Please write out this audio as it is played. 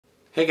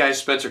Hey guys,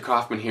 Spencer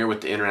Kaufman here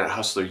with the Internet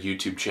Hustler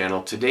YouTube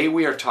channel. Today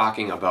we are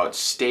talking about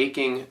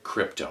staking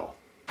crypto.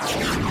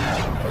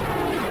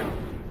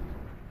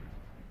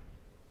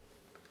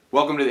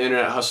 Welcome to the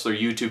Internet Hustler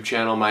YouTube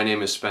channel. My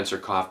name is Spencer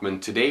Kaufman.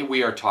 Today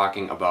we are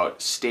talking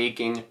about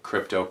staking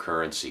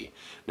cryptocurrency.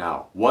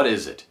 Now, what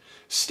is it?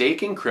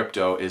 Staking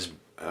crypto is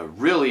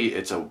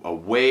it's a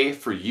way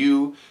for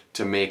you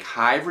to make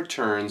high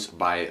returns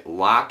by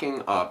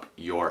locking up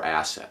your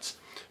assets.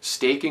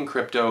 Staking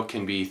crypto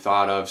can be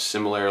thought of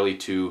similarly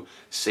to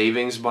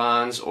savings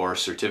bonds or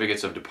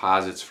certificates of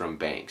deposits from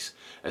banks.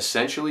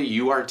 Essentially,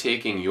 you are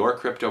taking your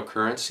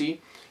cryptocurrency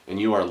and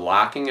you are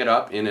locking it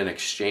up in an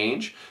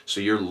exchange.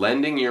 So you're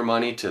lending your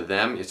money to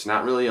them. It's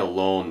not really a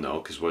loan though,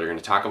 because we're going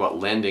to talk about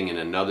lending in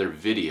another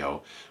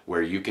video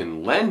where you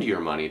can lend your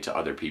money to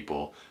other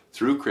people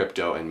through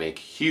crypto and make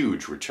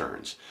huge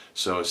returns.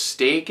 So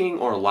staking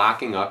or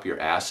locking up your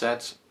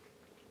assets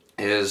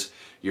is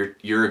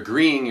you're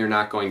agreeing you're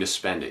not going to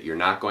spend it. You're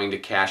not going to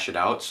cash it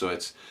out. So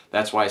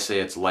that's why I say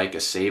it's like a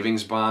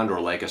savings bond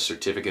or like a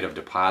certificate of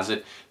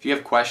deposit. If you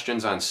have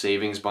questions on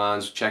savings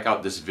bonds, check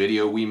out this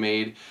video we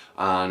made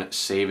on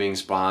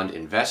savings bond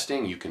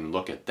investing. You can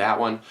look at that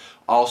one.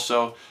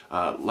 Also,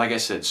 like I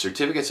said,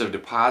 certificates of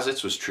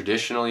deposits was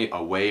traditionally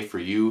a way for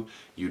you'd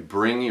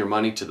bring your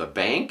money to the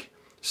bank.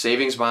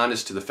 Savings bond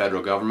is to the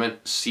federal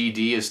government,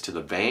 CD is to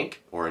the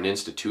bank or an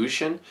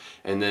institution,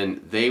 and then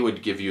they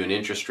would give you an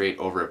interest rate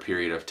over a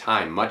period of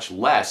time, much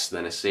less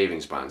than a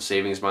savings bond.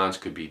 Savings bonds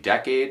could be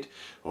decade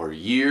or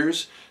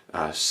years.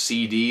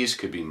 CDs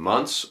could be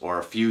months or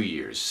a few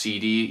years.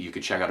 CD, you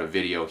could check out a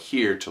video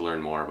here to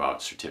learn more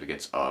about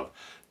certificates of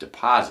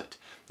deposit.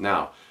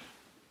 Now,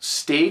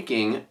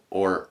 staking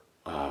or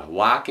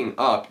locking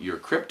up your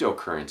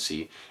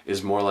cryptocurrency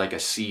is more like a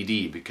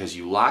CD because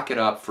you lock it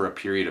up for a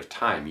period of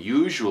time,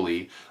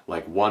 usually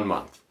like 1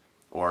 month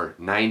or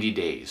 90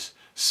 days.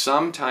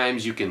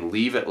 Sometimes you can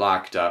leave it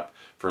locked up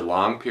for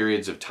long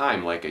periods of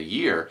time, like a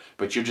year,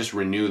 but you just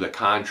renew the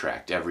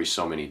contract every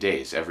so many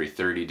days, every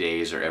 30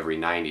 days or every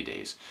 90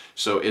 days.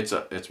 So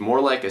it's more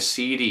like a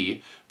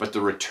CD, but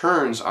the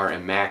returns are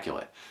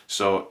immaculate.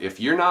 So if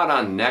you're not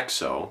on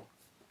Nexo,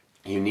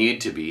 you need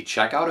to be.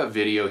 Check out a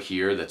video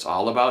here that's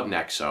all about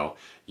Nexo.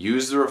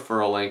 Use the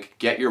referral link,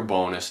 get your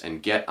bonus,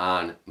 and get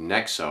on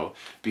Nexo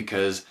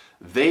because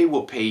they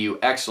will pay you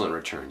excellent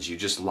returns. You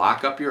just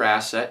lock up your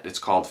asset. It's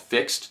called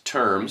fixed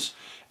terms,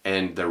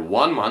 and they're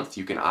 1 month.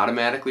 You can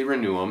automatically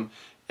renew them,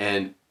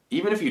 and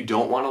even if you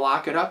don't want to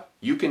lock it up,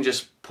 you can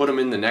just put them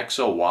in the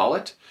Nexo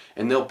wallet,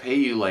 and they'll pay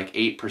you like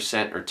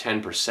 8% or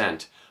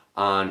 10%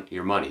 on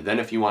your money. Then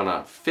if you want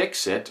to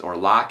fix it or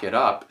lock it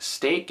up,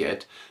 stake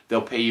it, they'll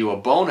pay you a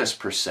bonus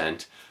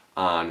percent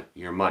on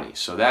your money.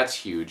 So that's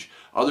huge.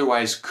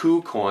 Otherwise,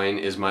 KuCoin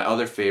is my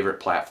other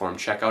favorite platform.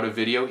 Check out a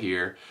video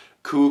here.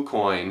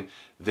 KuCoin,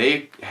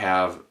 they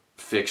have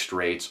fixed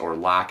rates or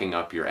locking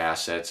up your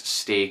assets,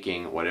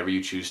 staking, whatever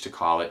you choose to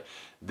call it.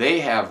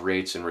 They have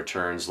rates and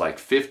returns like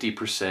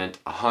 50%,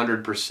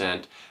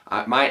 100%.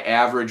 My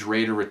average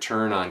rate of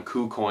return on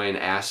KuCoin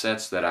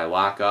assets that I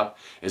lock up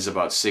is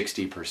about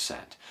 60%.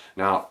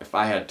 Now, if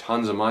I had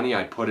tons of money,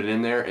 I'd put it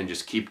in there and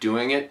just keep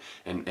doing it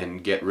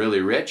and get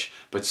really rich.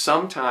 But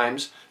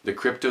sometimes the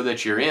crypto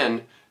that you're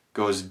in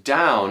goes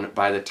down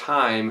by the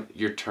time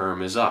your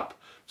term is up.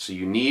 So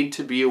you need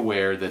to be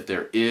aware that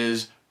there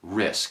is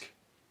risk.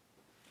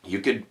 You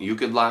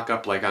could lock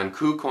up, like on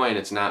KuCoin,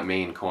 it's not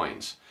main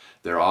coins.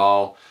 They're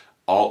all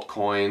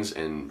altcoins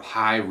and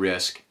high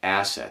risk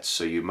assets.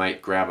 So you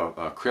might grab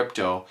a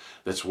crypto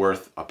that's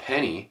worth a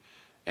penny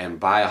and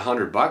buy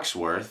 $100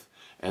 worth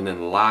and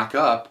then lock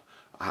up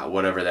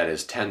whatever that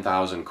is,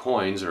 10,000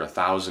 coins or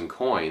 1,000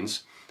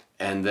 coins,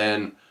 and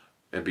then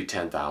it'd be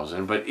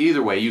 10,000. But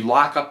either way, you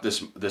lock up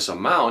this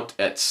amount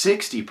at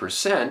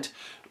 60%,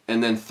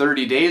 and then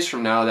 30 days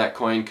from now that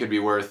coin could be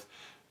worth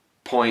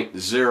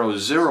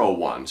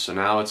 0.001. So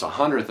now it's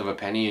 1/100 of a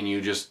penny, and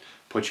you just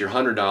put your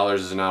 $100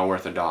 is now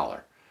worth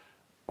 $1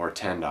 or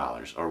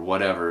 $10 or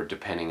whatever,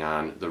 depending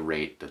on the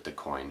rate that the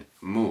coin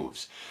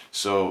moves.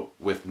 So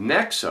with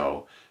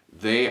Nexo,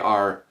 they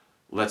are,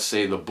 let's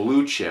say, the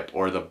blue chip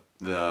or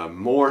the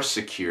more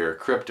secure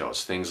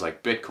cryptos, things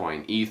like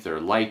Bitcoin,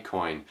 Ether,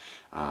 Litecoin,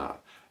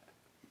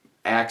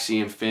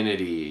 Axie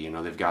Infinity.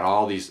 They've got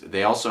all these.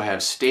 They also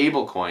have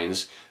stable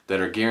coins that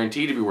are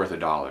guaranteed to be worth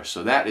 $1.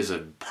 So that is a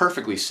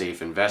perfectly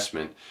safe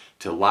investment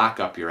to lock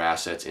up your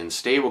assets in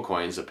stable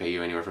coins that pay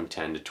you anywhere from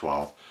 10 to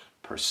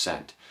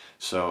 12%.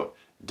 So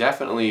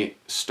definitely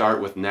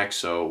start with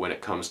Nexo when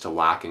it comes to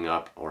locking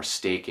up or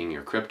staking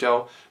your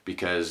crypto,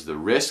 because the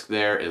risk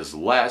there is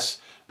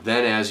less.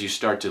 Then as you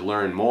start to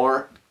learn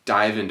more,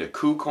 dive into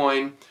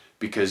KuCoin,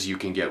 because you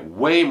can get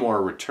way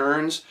more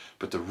returns,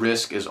 but the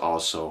risk is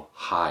also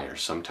higher.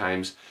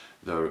 Sometimes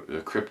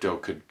the crypto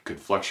could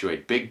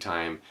fluctuate big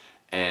time,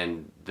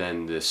 and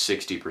then the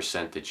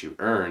 60% that you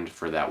earned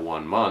for that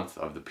 1 month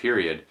of the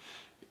period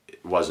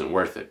wasn't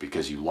worth it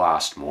because you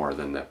lost more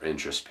than the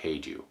interest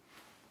paid you.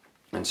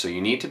 And so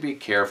you need to be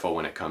careful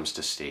when it comes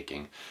to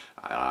staking.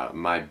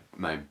 My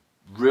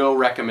real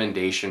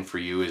recommendation for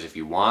you is if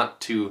you want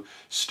to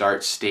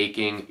start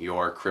staking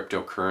your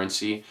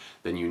cryptocurrency,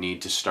 then you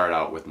need to start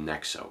out with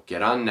Nexo.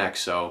 Get on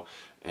Nexo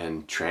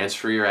and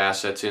transfer your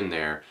assets in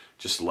there.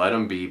 Just let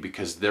them be,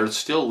 because they're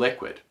still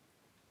liquid.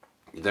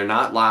 They're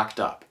not locked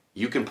up.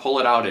 You can pull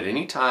it out at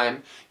any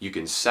time, you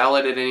can sell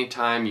it at any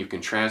time, you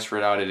can transfer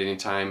it out at any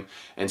time,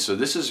 and so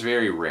this is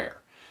very rare.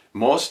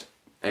 Most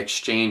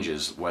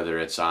exchanges, whether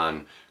it's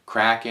on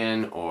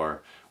Kraken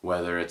or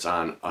whether it's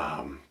on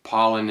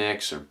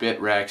Polynix or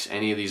Bitrex,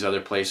 any of these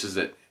other places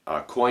that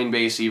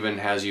Coinbase even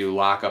has you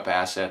lock up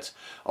assets,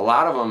 a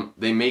lot of them,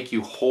 they make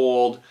you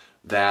hold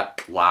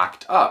that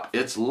locked up.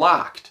 It's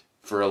locked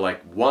for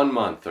like 1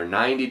 month or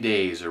 90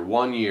 days or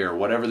 1 year,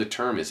 whatever the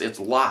term is. It's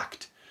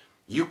locked.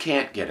 You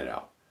can't get it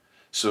out.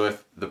 So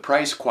if the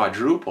price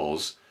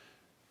quadruples,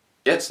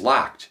 it's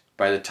locked.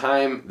 By the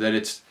time that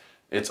it's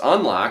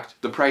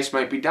unlocked, the price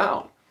might be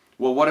down.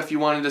 Well, what if you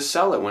wanted to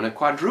sell it when it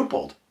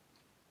quadrupled?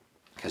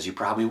 Because you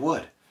probably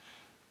would.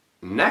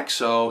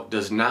 Nexo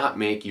does not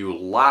make you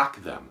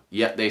lock them,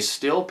 yet they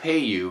still pay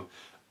you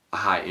a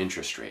high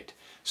interest rate.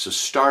 So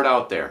start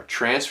out there,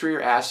 transfer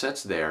your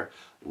assets there,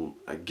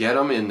 get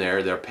them in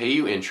there, they'll pay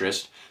you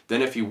interest.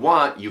 Then if you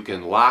want, you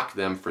can lock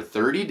them for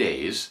 30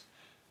 days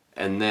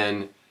and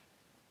then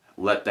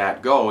let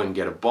that go and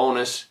get a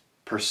bonus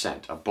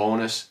percent, a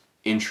bonus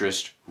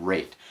interest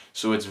rate.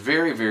 So it's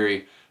very,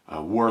 very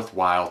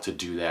worthwhile to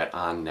do that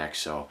on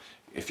Nexo.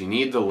 If you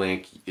need the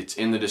link, it's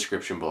in the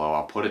description below.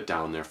 I'll put it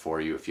down there for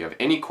you. If you have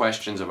any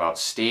questions about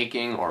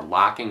staking or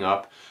locking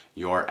up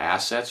your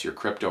assets, your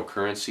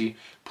cryptocurrency,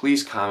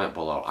 please comment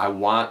below. I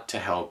want to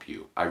help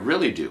you. I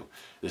really do.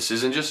 This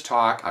isn't just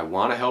talk. I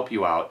want to help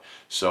you out.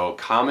 So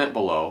comment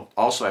below.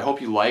 Also, I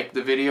hope you liked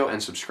the video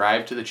and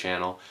subscribe to the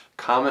channel.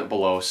 Comment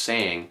below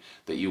saying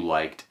that you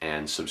liked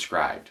and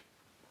subscribed.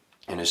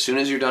 And as soon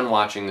as you're done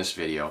watching this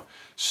video,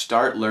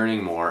 start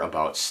learning more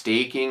about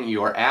staking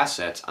your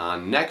assets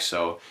on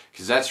Nexo,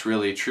 because that's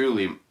really,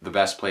 truly the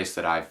best place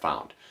that I've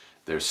found.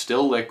 They're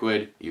still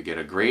liquid, you get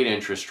a great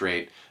interest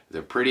rate,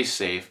 they're pretty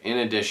safe. In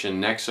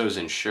addition, Nexo's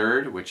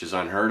insured, which is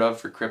unheard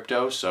of for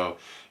crypto, so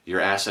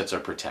your assets are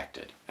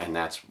protected. And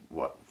that's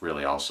what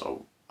really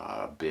also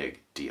a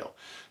big deal.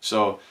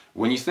 So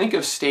when you think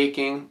of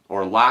staking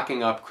or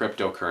locking up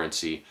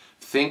cryptocurrency,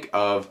 think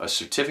of a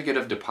certificate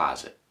of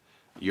deposit.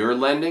 You're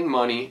lending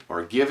money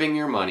or giving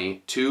your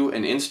money to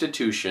an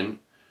institution,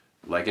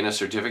 like in a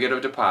certificate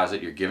of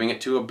deposit, you're giving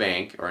it to a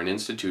bank or an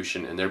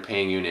institution and they're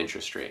paying you an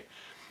interest rate.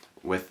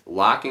 With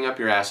locking up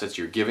your assets,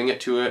 you're giving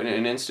it to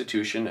an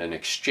institution, an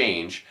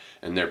exchange,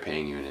 and they're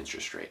paying you an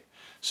interest rate.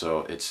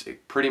 So it's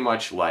pretty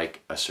much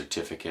like a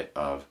certificate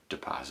of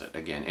deposit.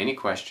 Again, any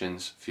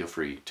questions, feel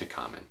free to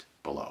comment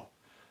below.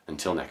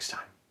 Until next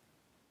time.